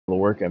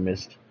work I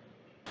missed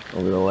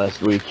over the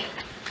last week.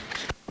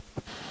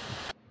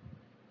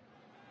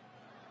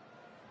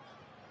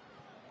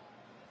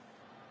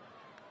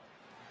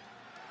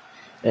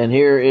 And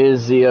here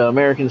is the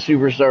American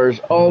Superstars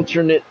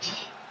alternate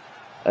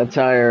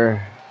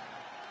attire.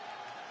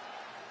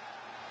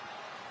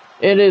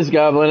 It is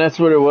Goblin. That's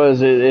what it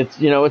was. It's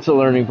it's a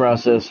learning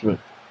process, but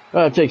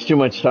it takes too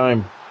much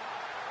time.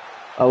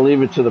 I'll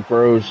leave it to the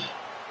pros.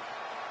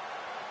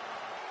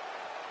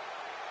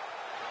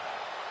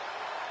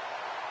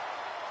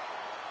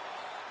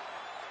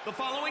 The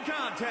following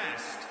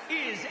contest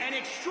is an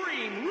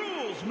Extreme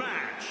Rules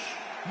match.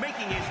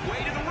 Making his way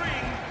to the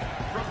ring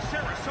from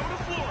Sarasota,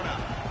 Florida,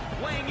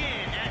 weighing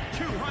in at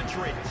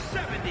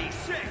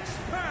 276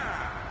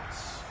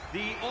 pounds,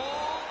 the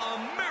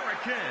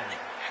All-American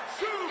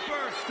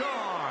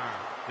Superstar.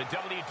 The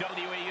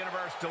WWE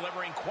Universe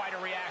delivering quite a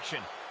reaction.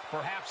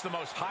 Perhaps the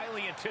most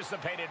highly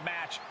anticipated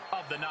match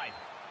of the night.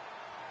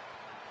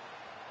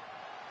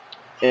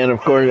 And of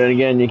course, and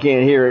again, you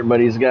can't hear it, but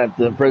he's got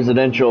the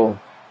presidential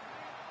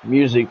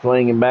music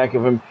playing in back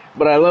of him.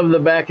 But I love the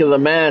back of the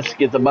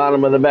mask. At the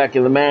bottom of the back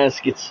of the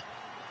mask, it's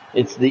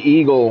the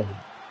eagle,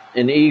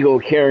 an eagle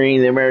carrying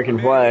the American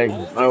flag.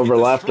 I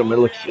overlapped him. It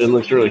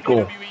looks really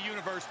cool.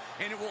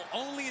 And it will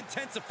only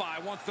intensify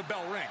once the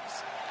bell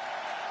rings.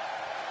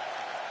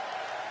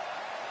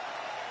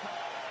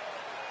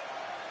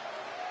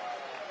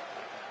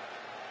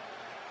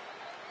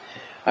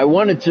 I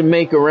wanted to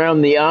make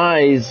around the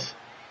eyes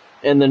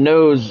and the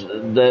nose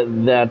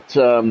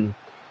that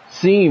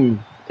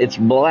seam. It's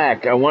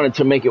black. I wanted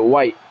to make it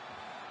white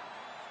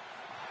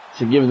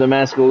to give the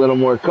mask a little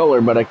more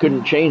color, but I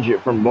couldn't change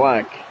it from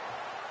black.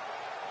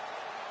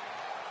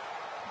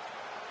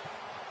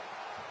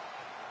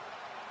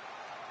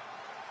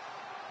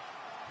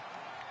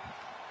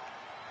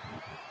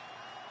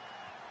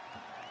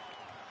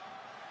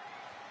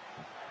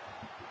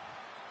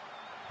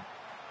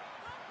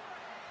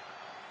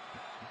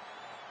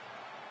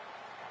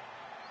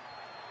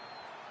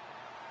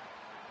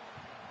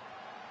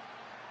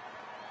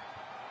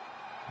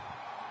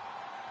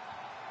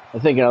 I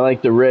think I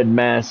like the red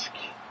mask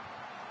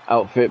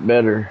outfit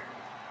better.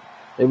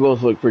 They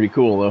both look pretty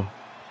cool, though.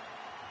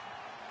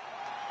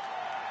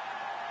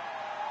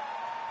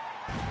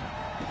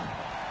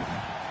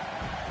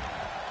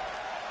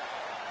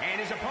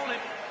 And his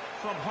opponent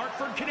from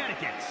Hartford,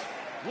 Connecticut,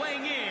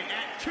 weighing in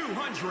at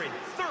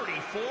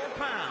 234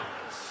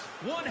 pounds,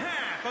 one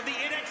half of the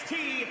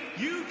NXT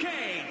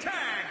UK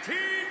Tag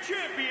Team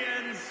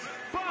Champions,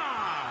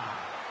 Bob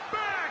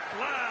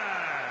Backlund.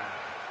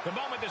 The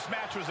moment this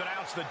match was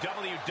announced, the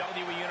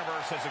WWE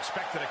Universe has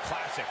expected a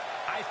classic.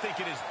 I think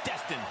it is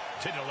destined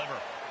to deliver.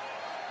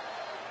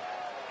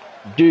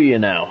 Do you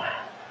now?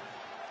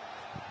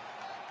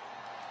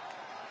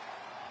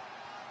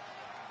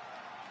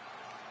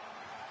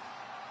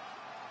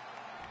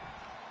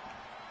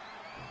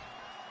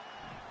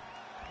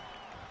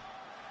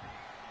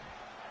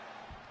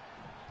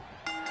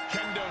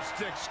 Kendo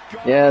sticks.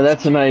 Yeah,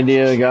 that's an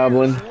idea,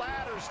 Goblin.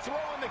 Ladders, throw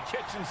in the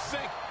kitchen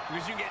sink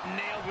because you get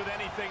nailed with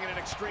anything in an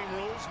Extreme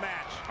Rules match.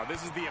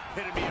 This is the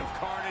epitome of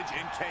carnage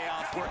and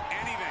chaos where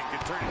anything can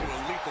turn into a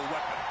lethal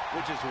weapon.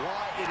 Which is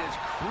why it is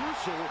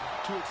crucial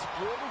to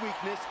explore the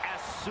weakness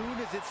as soon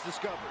as it's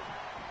discovered.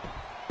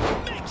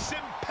 Makes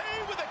him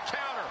pay with a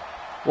counter.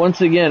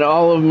 Once again,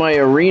 all of my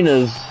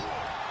arenas,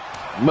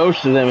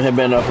 most of them have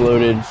been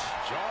uploaded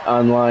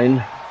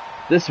online.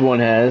 This one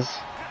has.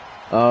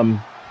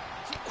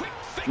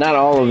 Not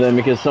all of them,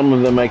 because some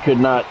of them I could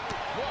not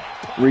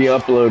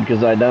re-upload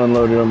because I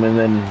downloaded them and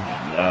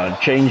then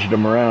changed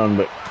them around.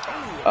 But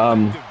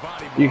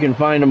you can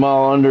find them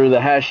all under the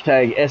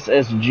hashtag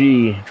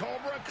SSG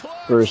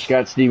for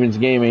Scott Stevens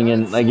Gaming.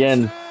 And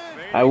again,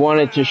 I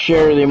wanted to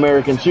share the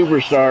American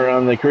Superstar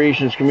on the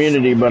Creations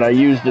community, but I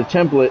used a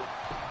template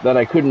that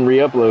I couldn't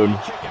re-upload,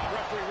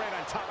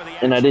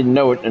 and I didn't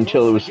know it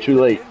until it was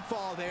too late.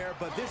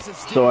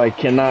 So I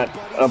cannot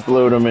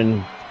upload them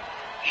and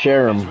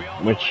share them,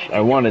 which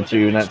I wanted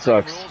to, and that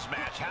sucks.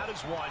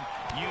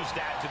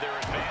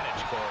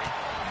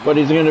 But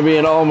he's going to be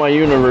in all my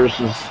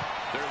universes,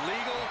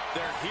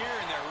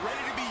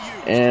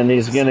 and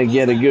he's going to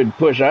get a good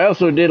push. I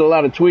also did a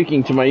lot of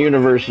tweaking to my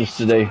universes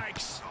today.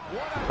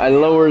 I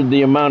lowered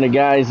the amount of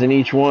guys in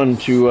each one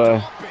to,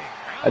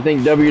 I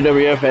think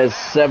WWF has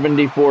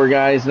 74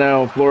 guys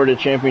now. Florida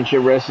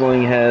Championship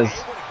Wrestling has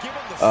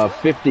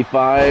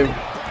 55,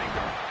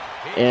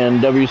 and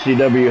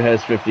WCW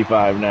has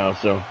 55 now.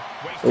 So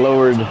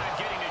lowered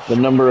the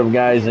number of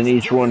guys in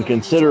each one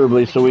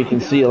considerably so we can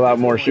see a lot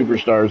more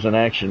superstars in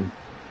action.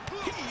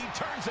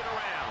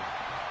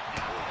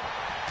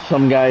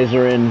 Some guys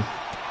are in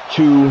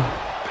two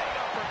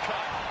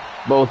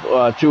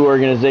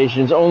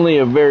organizations. Only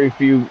a very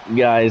few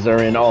guys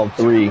are in all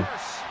three.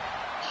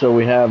 So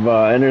we have,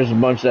 and there's a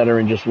bunch that are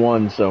in just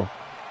one. So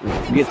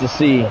we get to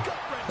see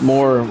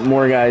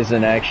more guys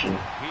in action.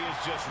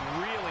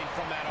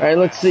 All right,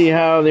 let's see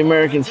how the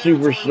American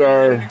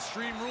Superstar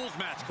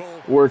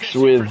works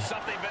with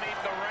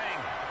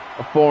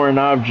a foreign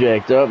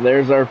object. Oh,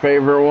 there's our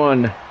favorite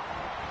one.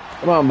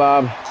 Come on,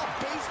 Bob.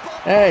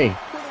 Hey.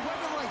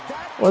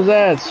 What's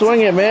that?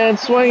 Swing it, man.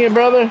 Swing it,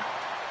 brother.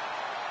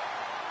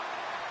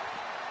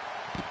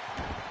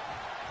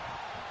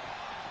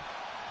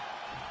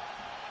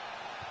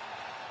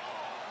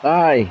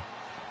 Aye.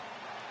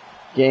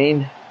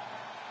 Gain.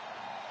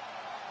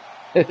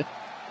 Damn.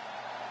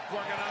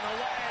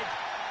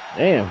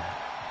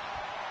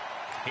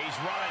 He's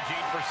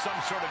rummaging for some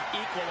sort of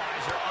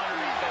equalizer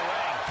underneath the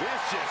ring.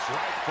 Vicious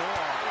right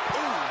forearm.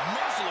 Ooh,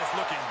 merciless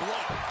looking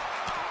blow.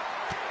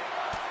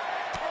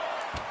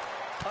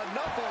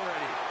 Enough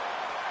already.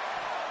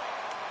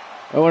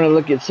 I want to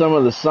look at some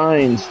of the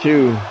signs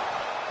too.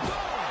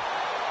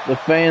 The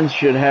fans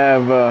should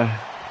have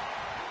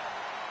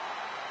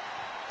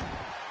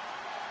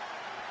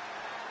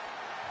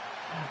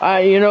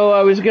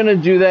I was gonna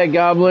do that,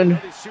 Goblin.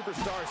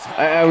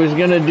 I was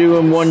gonna do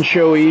them one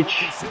show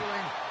each,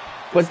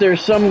 but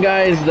there's some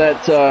guys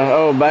that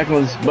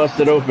Backlund's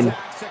busted open,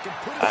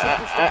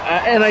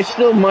 and I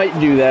still might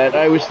do that.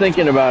 I was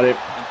thinking about it,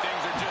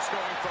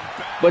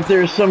 but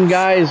there's some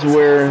guys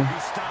where,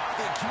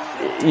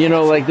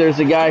 like there's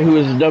a guy who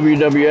was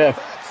WWF,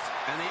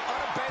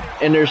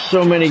 and there's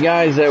so many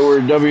guys that were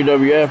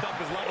WWF,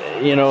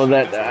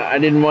 that I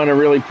didn't want to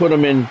really put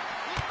them in.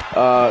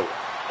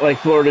 Like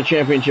Florida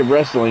Championship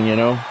Wrestling,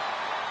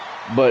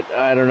 but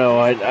I don't know.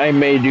 I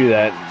may do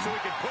that.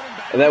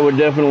 That would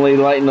definitely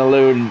lighten the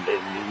load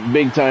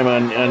big time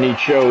on each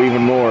show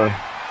even more.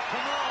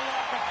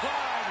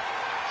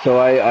 So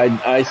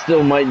I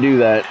still might do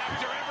that.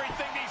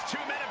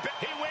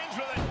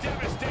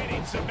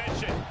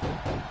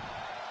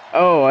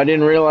 Oh, I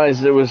didn't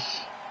realize it was.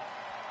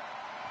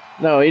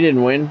 No, he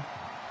didn't win.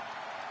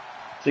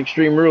 It's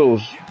Extreme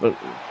Rules, but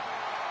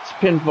it's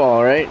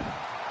pinfall, right?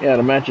 Yeah,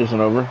 the match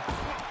isn't over.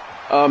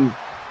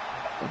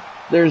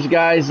 There's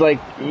guys like,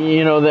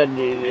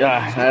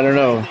 that, I don't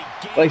know,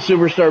 like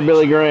Superstar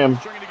Billy Graham.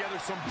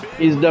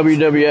 He's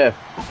WWF,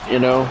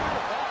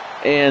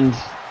 and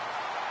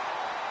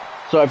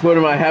so I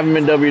have him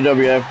in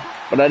WWF,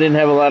 but I didn't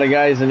have a lot of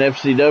guys in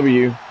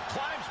FCW,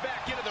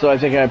 so I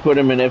think I put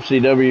him in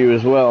FCW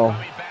as well.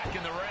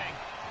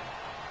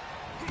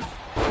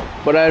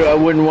 But I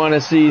wouldn't want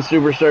to see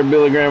Superstar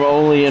Billy Graham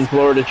only in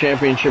Florida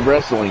Championship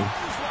Wrestling.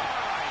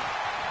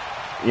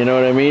 You know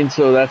what I mean?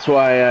 So that's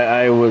why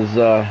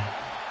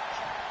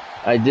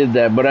I did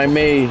that. But I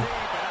may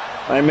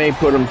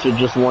put them to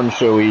just one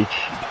show each.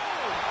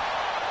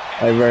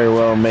 I very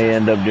well may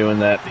end up doing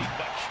that.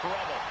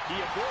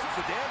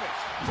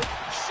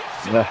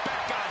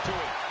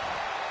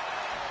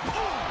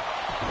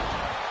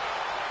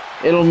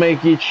 It'll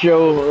make each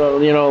show, a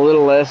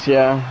little less,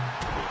 yeah.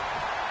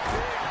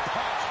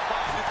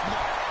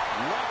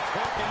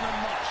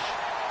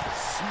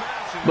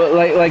 But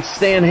like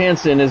Stan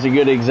Hansen is a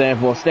good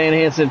example. Stan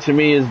Hansen to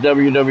me is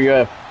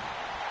WWF.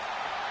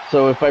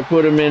 So if I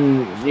put him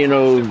in,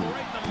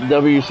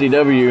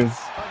 WCW,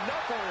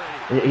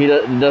 he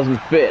doesn't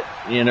fit,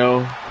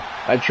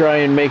 I try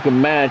and make a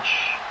match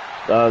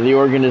the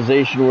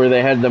organization where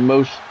they had the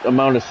most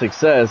amount of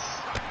success.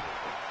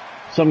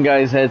 Some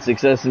guys had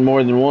success in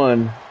more than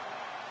one.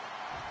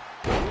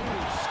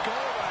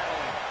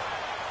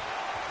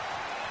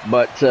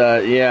 But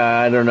yeah,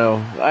 I don't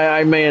know.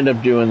 I may end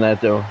up doing that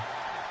though.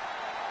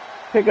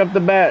 Pick up the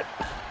bat.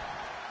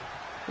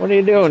 What are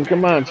you doing?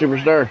 Come on,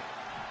 Superstar.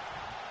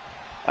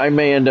 I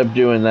may end up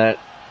doing that.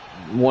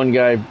 One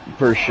guy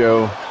per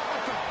show.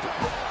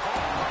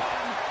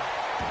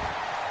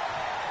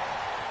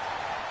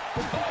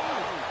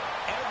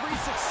 Every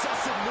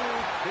successive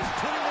move is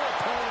putting their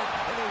opponent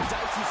in a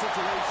dicey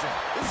situation.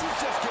 This is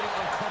just getting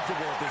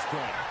uncomfortable at this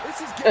point.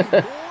 This is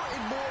getting more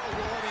and more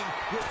alarming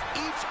with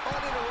each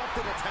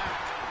uninterrupted attack.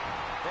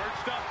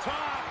 Perched up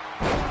top.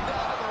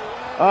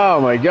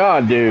 Oh my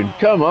God, dude.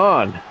 Come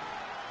on.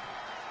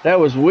 That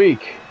was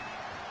weak.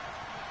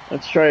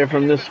 Let's try it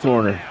from this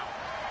corner.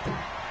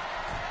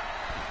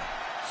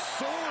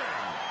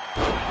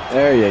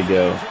 There you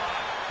go.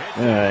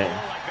 Alright.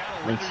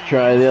 Let's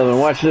try the other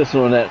one. Watch this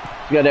one. It's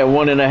got that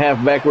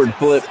 1.5 backward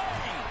flip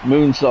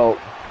moonsault.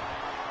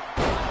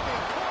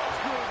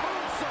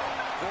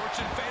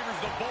 Fortune favors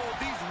the bold.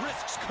 These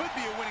risks could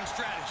be a winning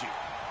strategy.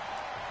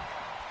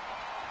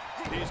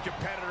 These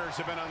competitors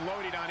have been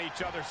unloading on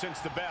each other since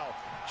the bell,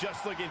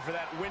 just looking for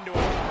that window of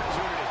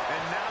opportunity.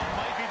 And now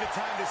might be the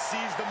time to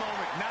seize the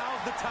moment.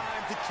 Now's the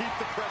time to keep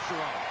the pressure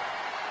on.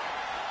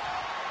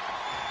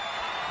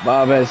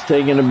 Bob has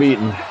taken a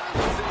beating.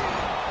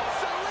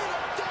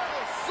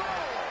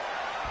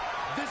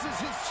 This is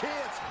his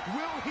chance.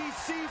 Will he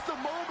seize the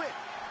moment?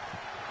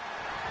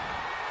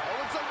 Oh,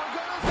 looks like we're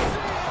gonna see it.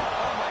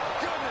 Oh my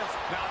goodness.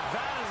 Now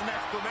that is an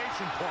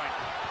exclamation point.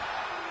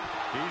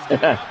 He's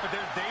getting up, but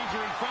there's danger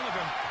in front of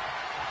him.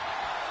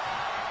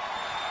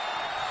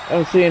 I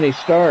don't see any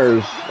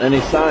stars,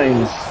 any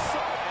signs.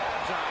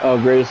 Oh,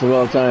 greatest of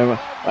all time.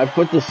 I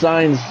put the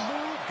signs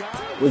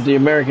with the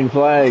American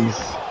flags.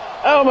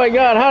 Oh my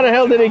God, how the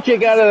hell did he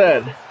kick out of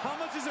that? How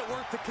much is it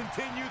worth to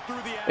continue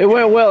through the It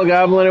went well,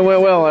 Goblin, it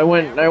went well. I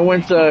went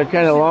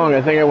kind of long.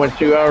 I think I went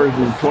 2 hours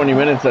and 20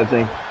 minutes, I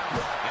think.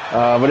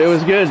 But it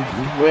was good.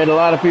 We had a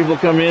lot of people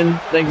come in.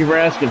 Thank you for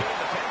asking.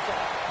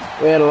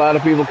 We had a lot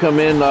of people come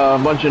in, a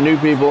bunch of new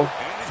people,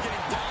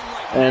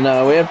 and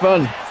we had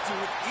fun.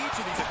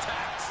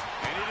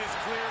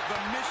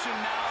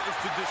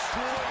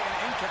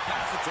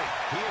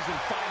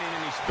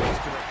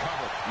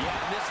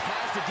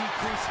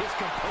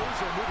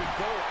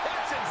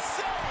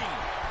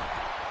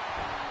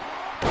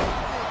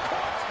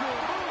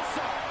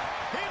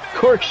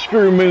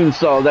 Corkscrew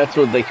moonsault, that's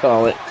what they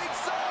call it.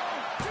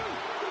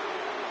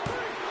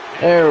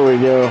 There we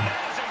go.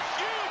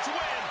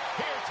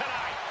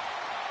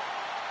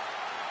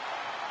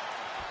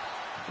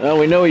 Well,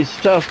 we know he's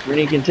tough and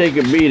he can take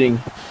a beating.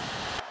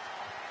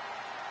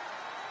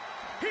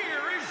 Here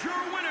is your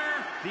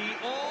winner, the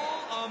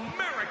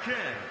All-American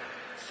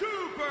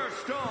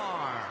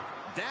Superstar.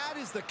 That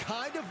is the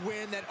kind of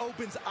win that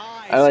opens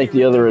eyes. I like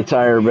the other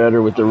attire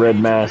better with the red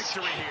mask.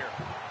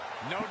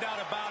 No doubt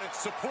about it.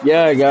 Support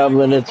Yeah,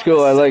 Goblin, it's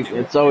cool. I like.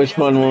 It's always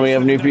fun when we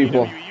have new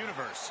people.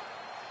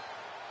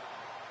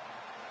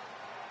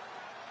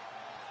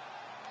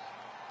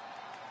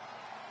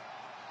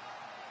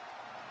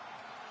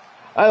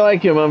 I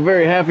like him. I'm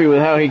very happy with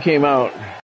how he came out.